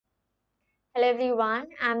Hello everyone,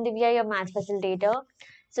 I'm Divya, your math facilitator.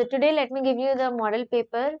 So today let me give you the model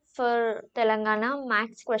paper for Telangana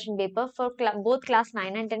maths question paper for both class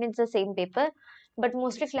 9 and 10. It's the same paper, but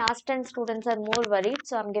mostly class 10 students are more worried.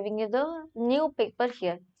 So I'm giving you the new paper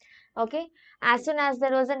here. Okay, as soon as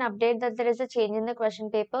there was an update that there is a change in the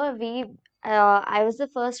question paper, I was the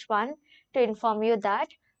first one to inform you that.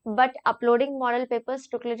 But uploading model papers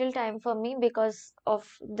took little time for me because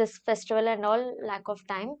of this festival and all lack of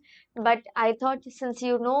time. But I thought since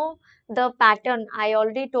you know the pattern, I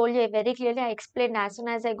already told you very clearly. I explained as soon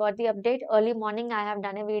as I got the update early morning. I have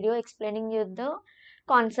done a video explaining you the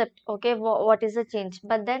concept, okay, what is the change.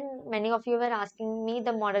 But then many of you were asking me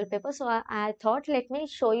the model paper, so I thought let me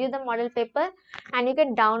show you the model paper, and you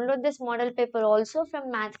can download this model paper also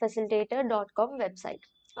from mathfacilitator.com website.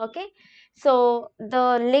 Okay, so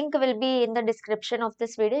the link will be in the description of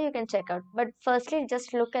this video, you can check out. But firstly,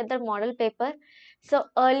 just look at the model paper. So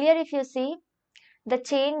earlier, if you see, the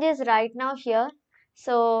change is right now here.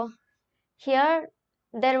 So here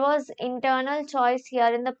there was internal choice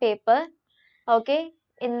here in the paper. Okay,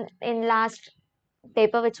 in last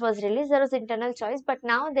paper which was released, there was internal choice, but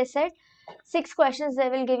now they said 6 questions they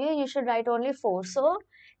will give you, you should write only 4. So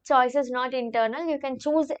choice is not internal, you can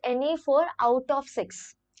choose any 4 out of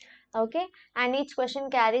 6. Okay, and each question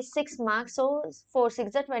carries 6 marks, so 4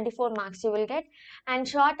 6 are 24 marks you will get. And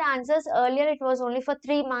short answers, earlier it was only for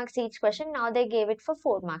 3 marks each question, now they gave it for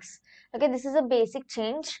 4 marks. Okay, this is a basic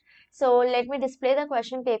change. So let me display the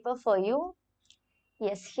question paper for you.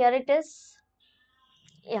 Yes, here it is.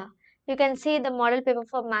 Yeah, you can see the model paper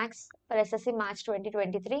for Max for SSC March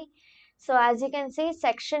 2023. So as you can see,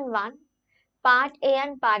 section 1, part A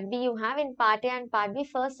and part B you have. In part A and part B,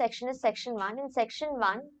 first section is section 1. In section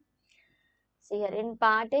 1, see here, in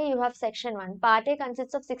part A you have section 1. Part A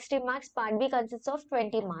consists of 60 marks, part B consists of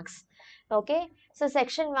 20 marks. Okay, so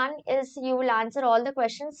section 1 is you will answer all the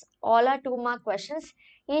questions, all are 2-mark questions.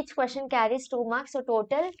 Each question carries 2 marks, so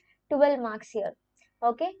total 12 marks here.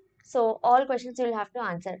 Okay, so all questions you will have to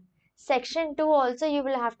answer. Section 2 also you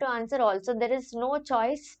will have to answer also. There is no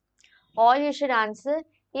choice. All you should answer.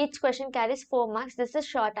 Each question carries 4 marks. This is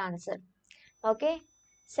short answer. Okay.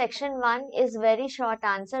 Section 1 is very short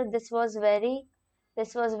answer. This was very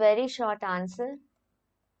short answer.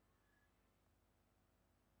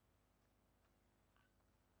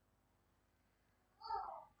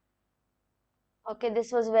 Okay,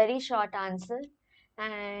 this was very short answer.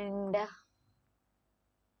 And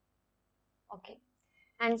okay.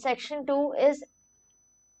 And section 2 is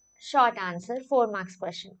short answer, 4 marks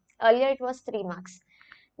question. Earlier it was 3 marks.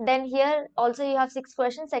 Then here also you have 6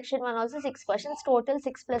 questions. Section 1 also 6 questions. Total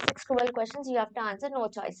 6 plus 6, 12 questions you have to answer, no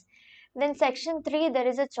choice. Then section 3, there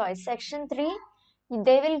is a choice. Section 3,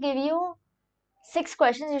 they will give you 6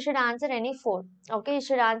 questions. You should answer any 4. Okay, you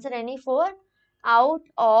should answer any 4 out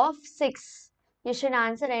of 6. You should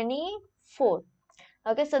answer any 4.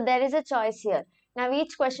 Okay, so there is a choice here. Now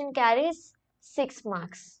each question carries 6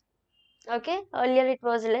 marks. Okay, earlier it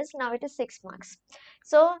was less, now it is 6 marks.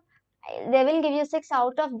 So they will give you 6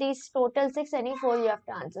 out of these total 6, any 4 you have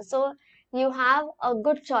to answer. So you have a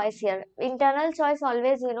good choice here. Internal choice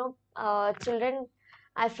always, children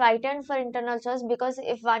are frightened for internal choice, because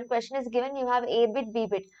if one question is given, you have A bit, B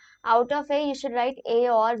bit. Out of A, you should write A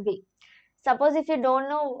or B. Suppose if you don't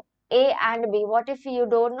know A and B, what if you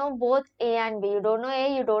don't know both A and B? You don't know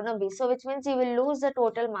A, you don't know B. So which means you will lose the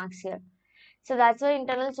total marks here. So that's why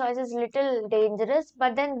internal choice is little dangerous.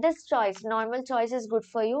 But then this choice, normal choice, is good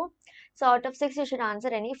for you. So out of 6, you should answer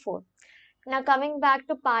any 4. Now coming back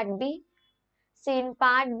to part B. See, in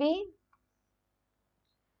part B,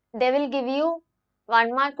 they will give you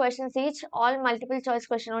 1-mark questions each, all multiple choice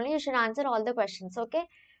question only. You should answer all the questions. Okay.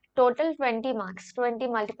 Total 20 marks, 20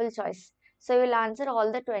 multiple choice. So you will answer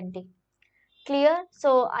all the 20. Clear?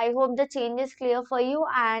 So I hope the change is clear for you,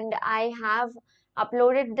 and I have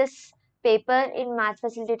uploaded this paper in Math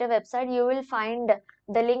Facilitator website. You will find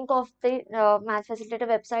the link of the Math Facilitator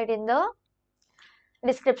website in the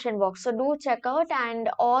description box. So do check out,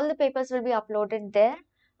 and all the papers will be uploaded there.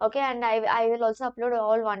 Okay, and I will also upload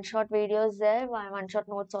all one-shot videos there, one-shot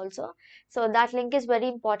notes also. So that link is very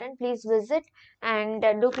important. Please visit, and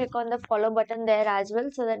do click on the follow button there as well,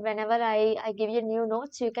 so that whenever I give you new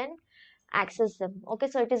notes, you can access them. Okay,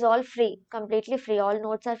 so it is all free, completely free. All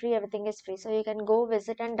notes are free, everything is free. So you can go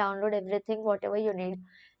visit and download everything, whatever you need.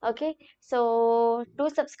 Okay, so do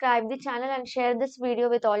subscribe the channel and share this video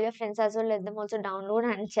with all your friends as well. Let them also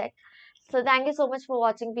download and check. So thank you so much for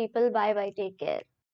watching, people. Bye bye. Take care.